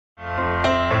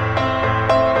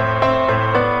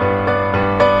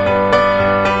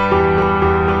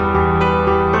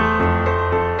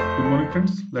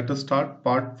let us start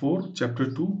part 4, chapter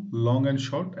 2, long and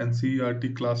short,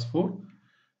 NCERT class 4.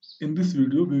 In this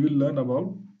video, we will learn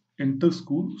about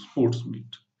Interschool Sports Meet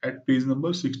at page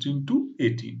number 16 to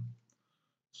 18.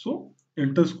 So,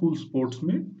 Interschool Sports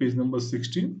Meet, page number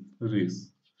 16, race.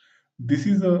 This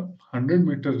is a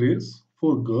 100-meter race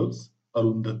for girls.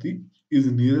 Arundhati is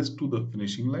nearest to the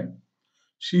finishing line.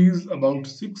 She is about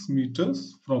 6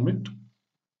 meters from it.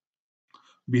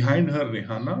 Behind her,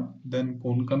 Rehana, then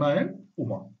Konkana and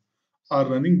Uma are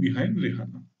running behind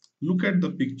Rehana. Look at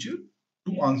the picture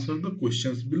to answer the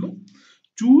questions below.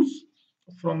 Choose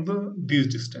from these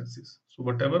distances. So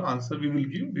whatever answer we will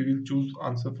give, we will choose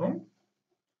answer from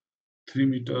 3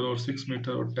 meter or 6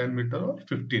 meter or 10 meter or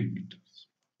 15 meters.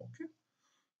 Okay.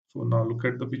 So now look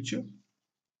at the picture.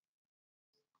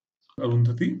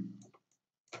 Arundhati.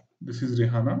 This is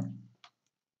Rehana.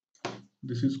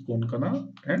 This is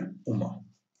Konkana and Uma.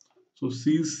 So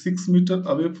she is 6 meter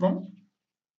away from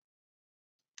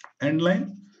end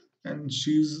line and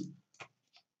she is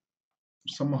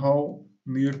somehow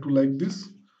near to like this,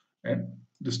 and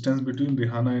distance between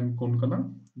Rehana and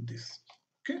Konkana this.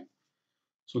 Okay,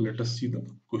 so let us see the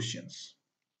questions.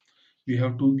 We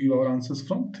have to give our answers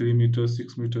from 3 meters,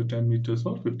 6 meters, 10 meters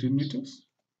or 15 meters.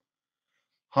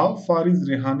 How far is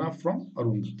Rehana from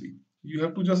Arundhati? You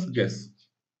have to just guess.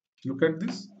 Look at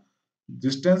this.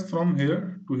 Distance from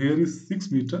here to here is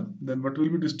 6 meters. Then what will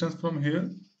be distance from here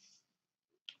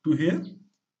to here?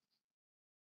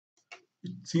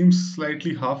 It seems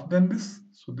slightly half than this.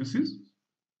 So this is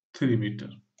 3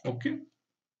 meters. Okay.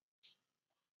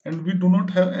 And we do not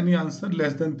have any answer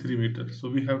less than 3 meters. So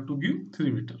we have to give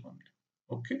 3 meters only.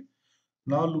 Okay.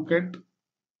 Now look at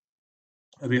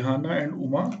Rehana and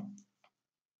Uma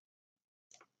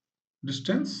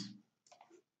distance.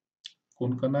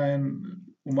 Konkana and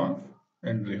Uma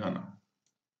and Rehana.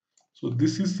 So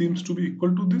this seems to be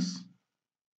equal to this.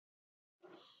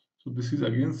 So this is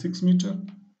again 6 meters.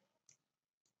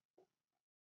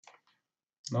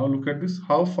 Now look at this.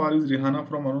 How far is Rehana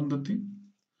from Arundhati?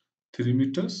 3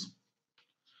 meters.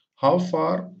 How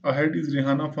far ahead is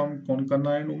Rehana from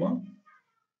Konkana and Uma?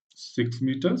 6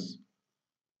 meters.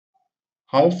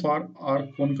 How far are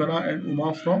Konkana and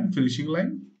Uma from finishing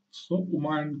line? So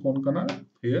Uma and Konkana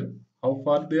here. How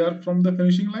far they are from the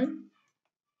finishing line?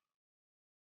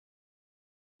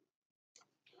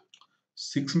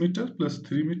 6 meter plus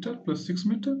 3 meter plus 6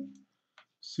 meter.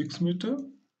 6 meter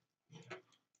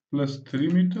plus 3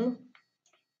 meter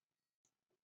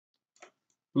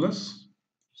plus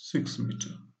 6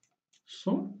 meter.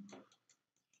 So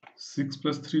 6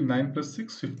 plus 3, 9 plus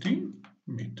 6, 15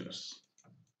 meters.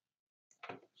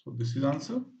 So this is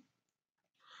answer.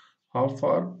 How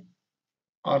far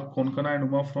are Konkana and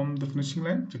Uma from the finishing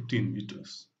line? 15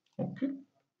 meters. Okay.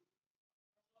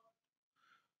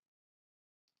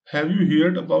 Have you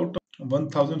heard about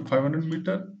 1500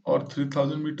 meter or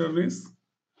 3000 meter race?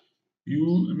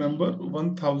 You remember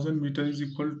 1000 meter is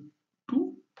equal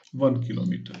to 1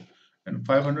 kilometer and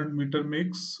 500 meter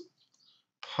makes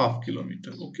half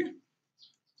kilometer. Okay.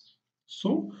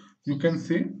 So you can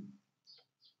say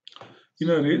in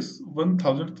a race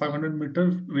 1500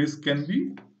 meter race can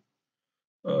be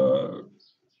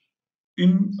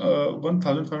in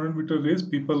 1500 meter race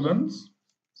people runs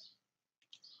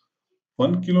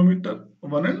 1 kilometer,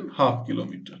 1.5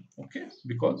 kilometer. Okay,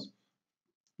 because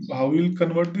how we will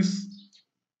convert this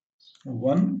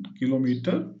 1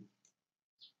 kilometer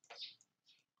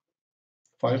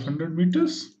 500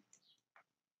 meters.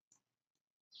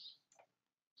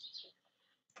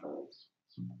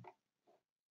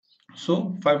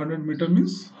 So 500 meter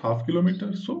means half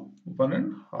kilometer. So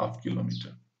 1.5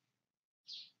 kilometer.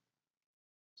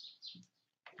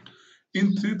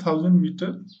 In 3000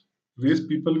 meter race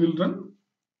people will run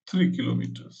 3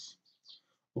 kilometers.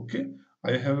 Okay,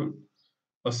 I have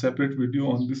a separate video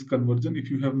on this conversion. If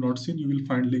you have not seen, you will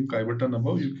find link I button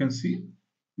above. You can see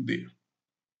there.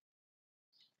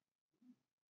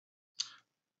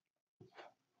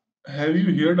 Have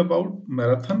you heard about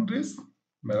marathon race?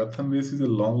 Marathon race is a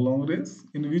long race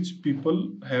in which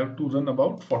people have to run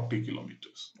about 40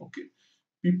 kilometers. Okay,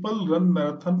 people run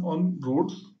marathon on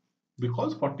roads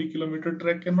because 40-kilometer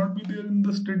track cannot be there in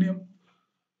the stadium.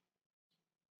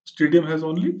 Stadium has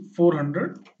only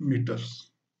 400 meters.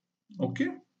 Okay,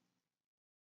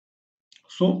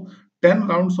 so 10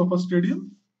 rounds of a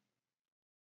stadium.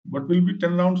 What will be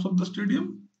 10 rounds of the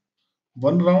stadium?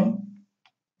 One round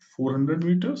 400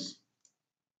 meters.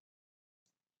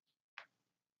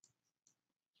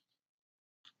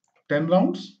 10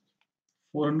 rounds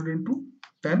 400 into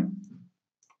 10,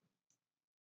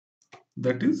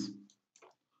 that is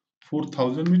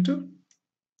 4000 meter.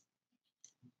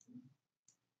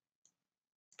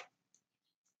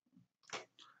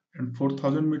 and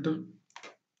 4000 meter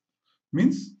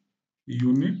means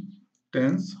unit,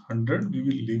 tens, 100. We will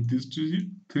leave this digit,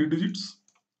 3 digits.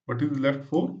 What is left?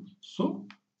 4. So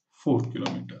 4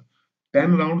 kilometer.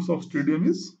 10 rounds of stadium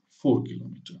is 4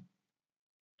 kilometer.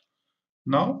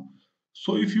 Now,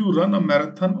 so if you run a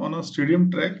marathon on a stadium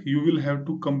track, you will have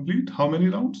to complete how many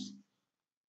rounds?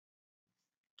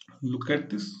 Look at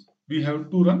this. We have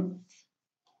to run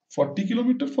 40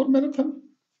 kilometer for marathon.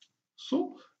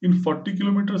 So in 40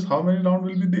 kilometers, how many rounds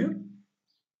will be there?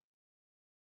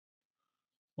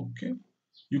 Okay.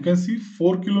 You can see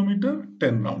 4 kilometer,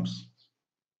 10 rounds.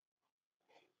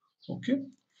 Okay.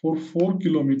 For 4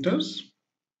 kilometers,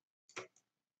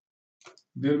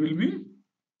 there will be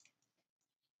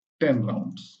 10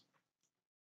 rounds.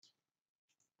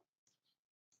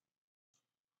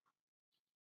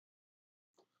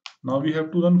 Now we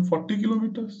have to run 40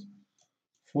 kilometers.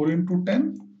 4 into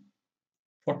 10,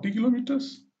 40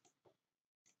 kilometers.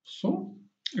 So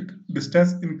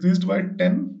distance increased by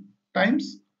 10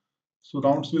 times. So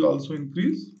rounds will also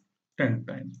increase 10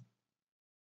 times.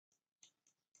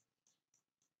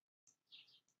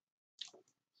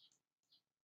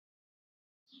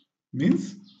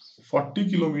 Means 40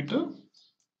 kilometer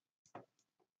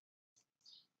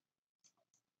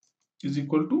is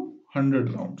equal to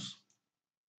 100 rounds.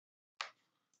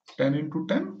 10 into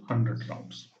 10, 100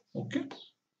 rounds. Okay.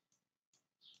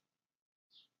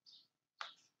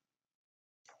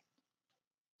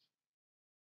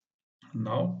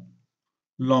 Now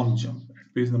long jump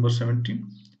at page number 17.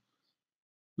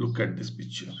 Look at this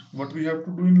picture. What we have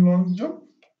to do in long jump?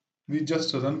 We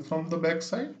just run from the back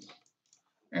side,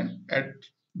 and at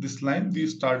this line we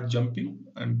start jumping,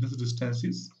 and this distance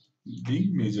is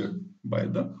being measured by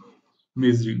the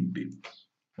measuring tape.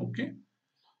 Okay.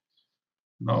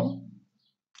 Now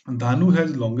Dhanu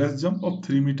has longest jump of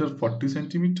 3 meter 40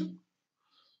 centimeter.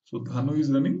 So Dhanu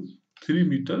is running 3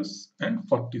 meters and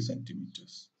 40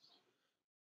 centimeters.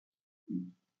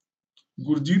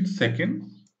 Gurjeet second,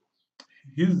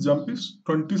 his jump is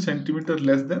 20 centimeter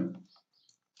less than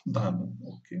Dhanu.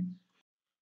 Okay.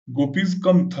 Gopi's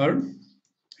come third,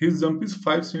 his jump is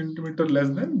 5 centimeter less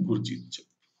than Gurjeet.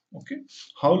 Okay.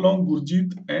 How long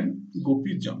Gurjeet and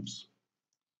Gopi jumps?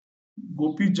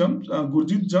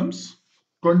 Gurjeet jumps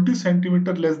 20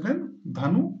 centimeter less than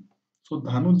Dhanu. So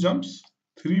Dhanu jumps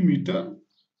 3 meter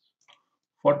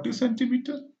 40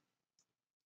 centimeter.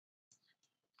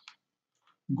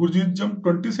 Gurjeet jumped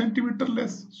 20 centimeter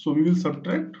less. So we will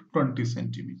subtract 20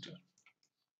 centimeter.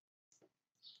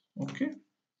 Okay.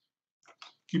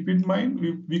 Keep in mind,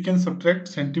 we can subtract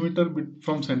centimeter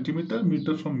from centimeter,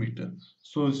 meter from meter.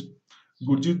 So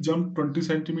Gurjeet jumped 20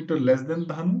 centimeter less than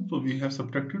Dhanu. So we have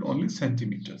subtracted only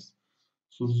centimeters.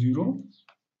 So 0,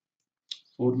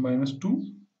 4 minus 2,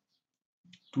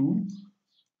 2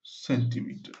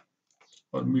 centimeter.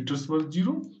 Or meters were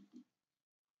 0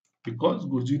 because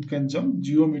Gurjeet can jump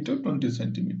 0 meter 20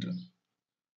 centimeter.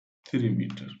 3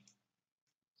 meter.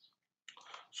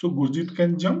 So Gurjeet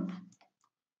can jump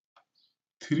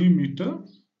 3 meter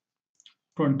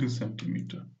 20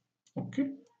 centimeter. Okay.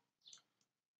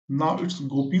 Now it's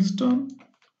Gopi's turn.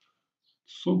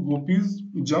 So Gopi's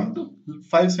jumped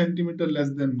 5 centimeter less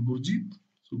than Gurjeet.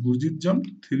 So Gurjeet jumped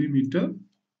 3 meter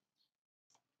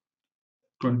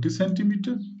 20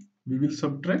 centimeter. We will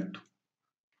subtract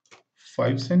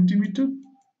 5 centimeter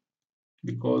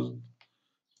because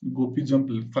Gopi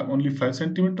jumped only 5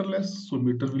 centimeter less. So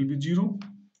meter will be 0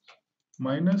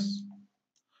 minus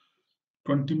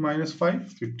 20 minus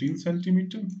 5, 15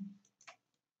 centimeter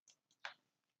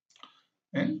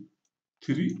and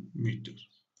 3 meter.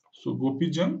 So Gopi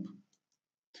jumped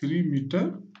 3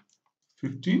 meter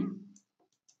 15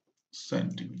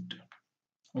 centimeter.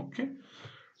 Okay.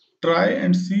 Try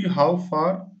and see how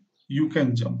far you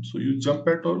can jump. So you jump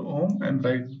at your home and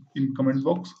write in comment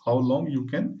box how long you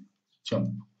can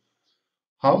jump.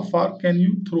 How far can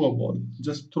you throw a ball?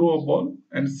 Just throw a ball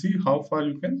and see how far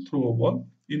you can throw a ball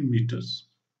in meters.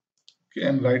 Okay,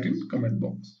 and write in comment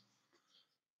box.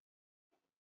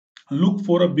 Look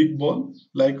for a big ball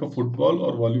like a football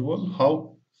or volleyball.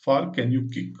 How far can you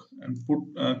kick? And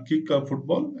kick a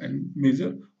football and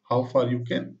measure how far you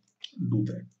can do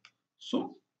that.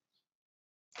 So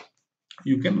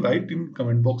you can write in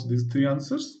comment box these 3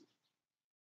 answers.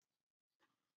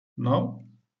 Now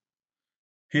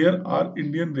here are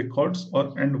Indian records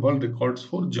and world records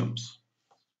for jumps.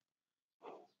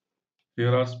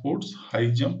 Here are sports: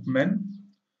 high jump men,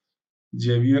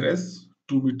 Javier S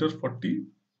 2 meter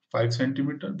 45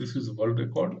 centimeter. This is world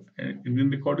record. And Indian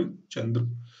record is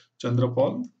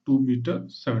Chandrapal 2 meter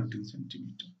 17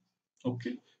 centimeter.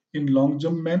 Okay. In long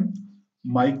jump men,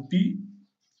 Mike P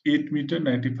 8 meter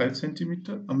 95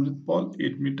 centimeter. Amrit Paul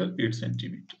 8 meter 8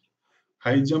 centimeter.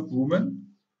 High jump woman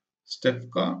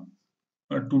Stefka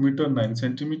 2 meter 9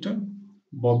 centimeter.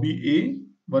 Bobby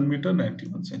A 1 meter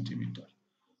 91 centimeter.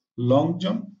 Long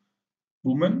jump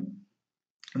woman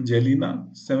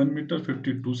Jelena 7 meter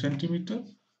 52 centimeter.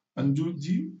 Anju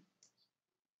Ji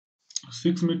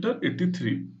 6 meter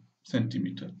 83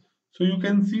 centimeter. So you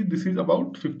can see this is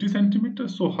about 50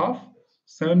 centimeters. So half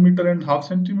 7 meter and half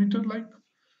centimeter, like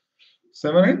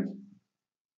 7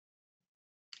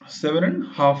 and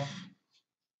half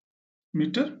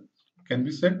meter can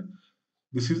be said.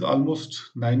 This is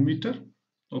almost 9 meter.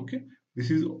 Okay,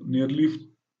 this is nearly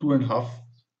 2.5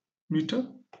 meter.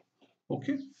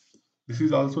 Okay, this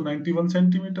is also 91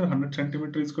 centimeter. 100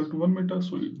 centimeter is equal to 1 meter.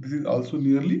 So this is also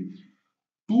nearly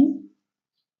 2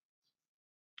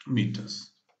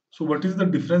 meters. So what is the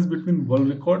difference between world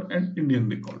record and Indian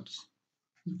records?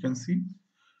 You can see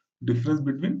difference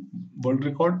between world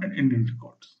record and Indian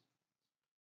records.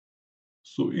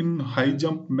 So in high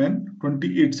jump men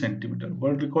 28 centimeter.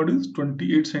 World record is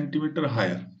 28 centimeter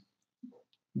higher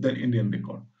than Indian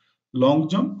record. Long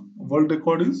jump world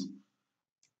record is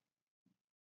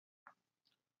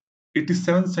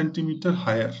 87 centimeter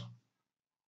higher,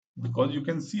 because you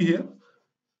can see here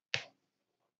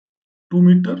 2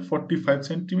 meter 45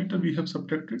 centimeter we have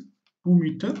subtracted 2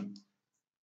 meter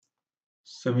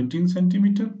 17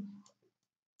 centimeter.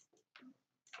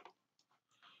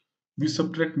 We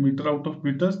subtract meter out of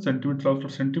meters, centimeter out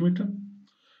of centimeter.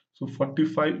 So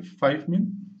 45 5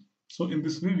 mean. So in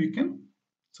this way we can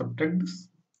subtract this.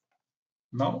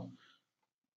 Now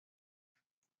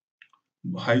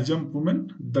high jump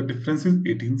woman, the difference is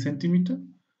 18 centimeter.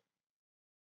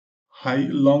 High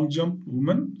long jump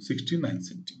woman 69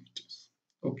 centimeters.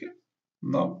 Okay.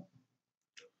 Now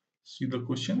see the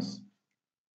questions.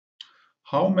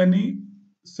 How many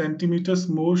centimeters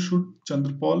more should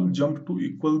Chandrapal jump to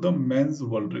equal the men's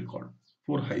world record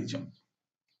for high jump?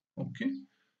 Okay.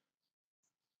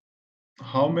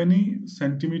 How many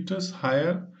centimeters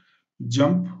higher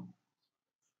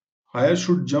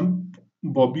should jump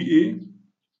Bobby A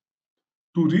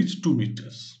to reach 2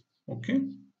 meters? Okay.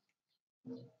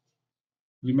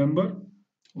 Remember,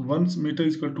 1 meter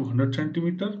is equal to 100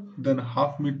 centimeter, then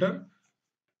half meter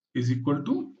is equal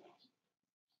to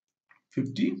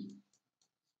 50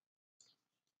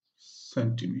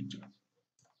 centimeter.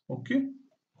 Okay.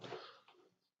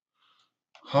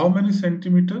 How many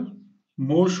centimeter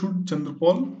more should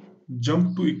Chandrapal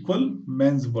jump to equal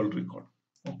men's world record?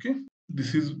 Okay.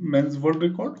 This is men's world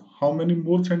record. How many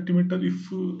more centimeter if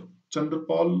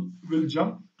Chandrapal will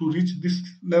jump to reach this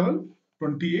level?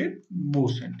 28 more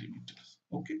centimeters.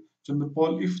 Okay.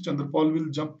 If Chandrapal will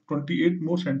jump 28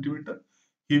 more centimeter,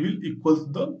 he will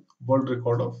equals the world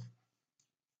record of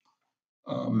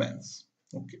men's.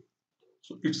 Okay.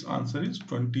 So its answer is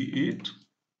 28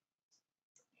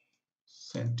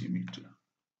 centimeter.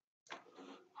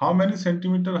 How many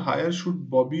centimeter higher should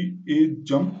Bobby A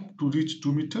jump to reach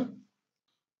 2 meter?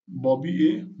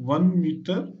 Bobby A 1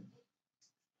 meter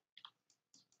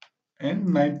and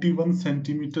 91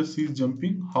 centimeters she is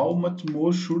jumping. How much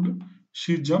more should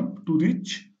she jump to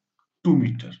reach 2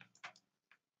 meter?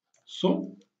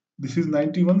 So this is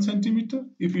 91 centimeter.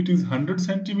 If it is 100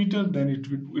 centimeter, then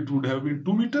it would have been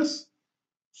 2 meters.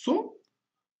 So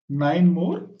 9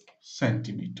 more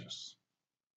centimeters.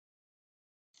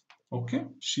 Okay,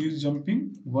 she is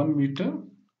jumping 1 meter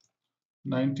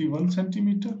 91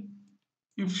 centimeter.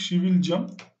 If she will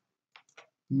jump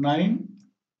 9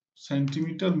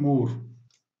 centimeter more,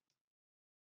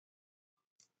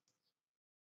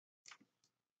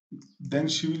 then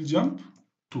she will jump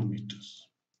 2 meters.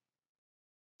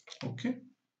 Okay.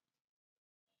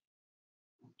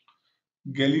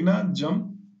 Galina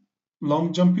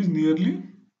long jump is nearly,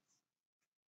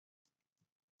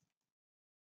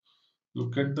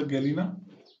 look at the Galina,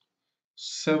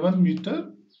 7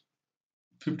 meter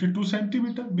 52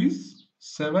 centimeter means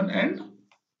 7 and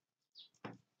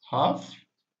half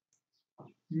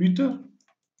meter,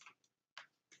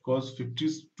 because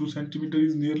 52 centimeter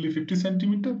is nearly 50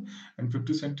 centimeter and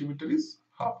 50 centimeter is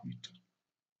half meter.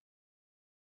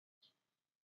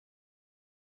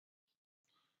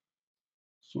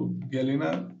 So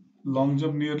Galina long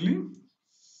jump nearly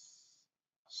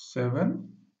 7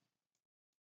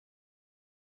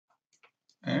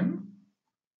 and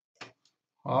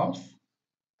half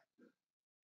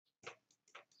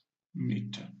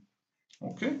meter.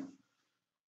 Okay.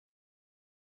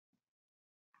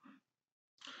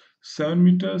 7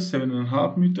 meter,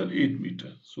 7.5 meter, 8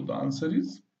 meter. So the answer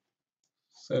is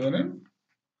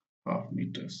 7.5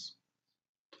 meters.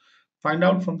 Find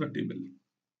out from the table.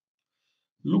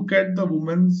 Look at the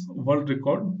women's world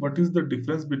record. What is the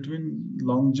difference between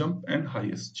long jump and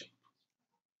highest jump?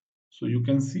 So you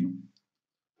can see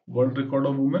world record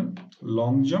of women,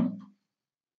 long jump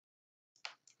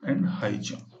and high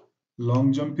jump.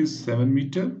 Long jump is 7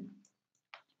 meter,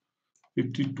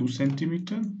 52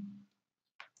 centimeter,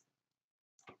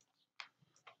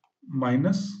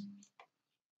 minus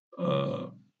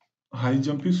high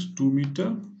jump is 2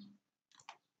 meter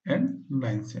and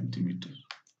 9 centimeter.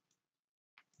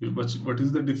 What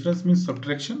is the difference? Means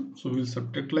subtraction. So we'll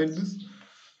subtract like this.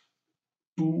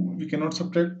 2, we cannot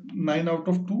subtract 9 out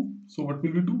of 2. So what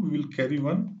will we do? We will carry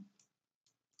 1.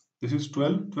 This is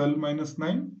 12. 12 minus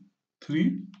 9,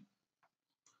 3.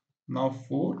 Now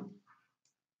 4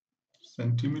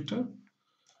 centimeter,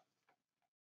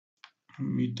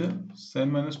 meter.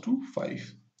 7 minus 2,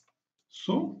 5.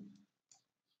 So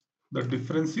the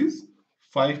difference is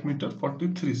 5 meter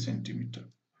 43 centimeter.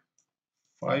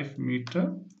 5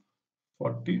 meter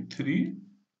 43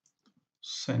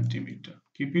 centimeter.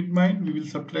 Keep in mind, we will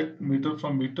subtract meter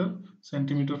from meter,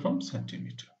 centimeter from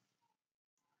centimeter.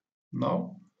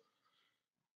 Now,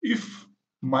 if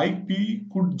Mike P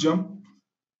could jump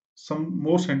some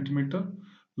more centimeter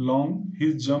long,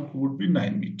 his jump would be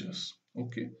 9 meters.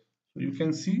 Okay, so you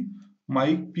can see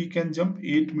Mike P can jump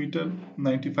 8 meter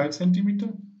 95 centimeter,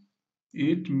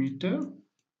 8 meter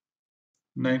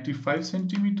 95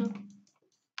 centimeter.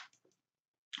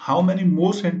 How many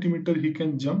more centimeter he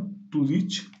can jump to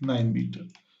reach 9 meter?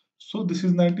 So this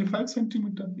is 95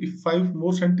 centimeter. If 5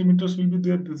 more centimeters will be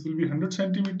there, this will be 100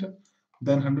 centimeter.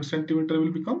 Then 100 centimeter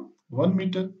will become 1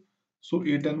 meter. So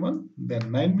 8 and 1,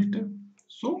 then 9 meter.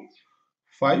 So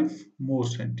 5 more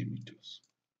centimeters.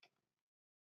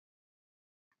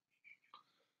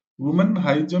 Women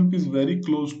high jump is very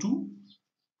close to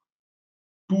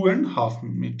 2.5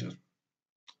 meter.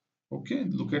 Okay,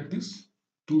 look at this.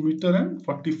 2 meter and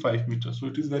 45 meters. So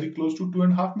it is very close to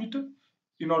 2.5 meter.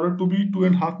 In order to be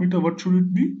 2.5 meter, what should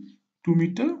it be? 2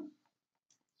 meter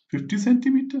 50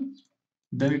 centimeter.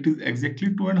 Then it is exactly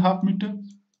 2.5 meter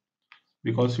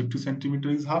because 50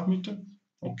 centimeter is half meter.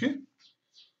 Okay.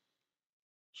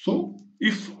 So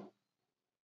if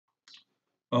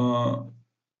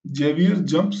Javier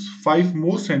jumps 5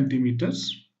 more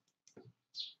centimeters,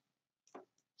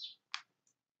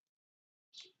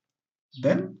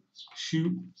 then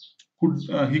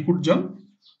he could jump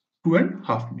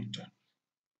 2.5 meter.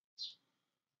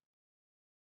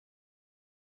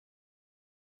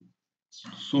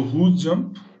 So whose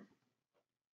jump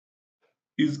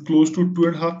is close to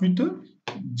 2.5 meter?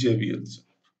 Javier's.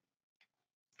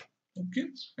 Okay,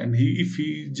 and if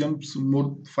he jumps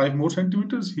 5 more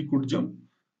centimeters, he could jump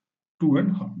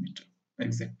 2.5 meter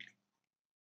exactly.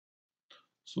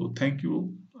 So thank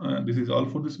you. This is all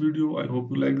for this video. I hope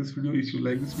you like this video. If you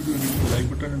like this video, hit the like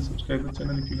button and subscribe the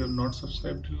channel if you have not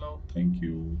subscribed till now. Thank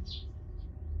you.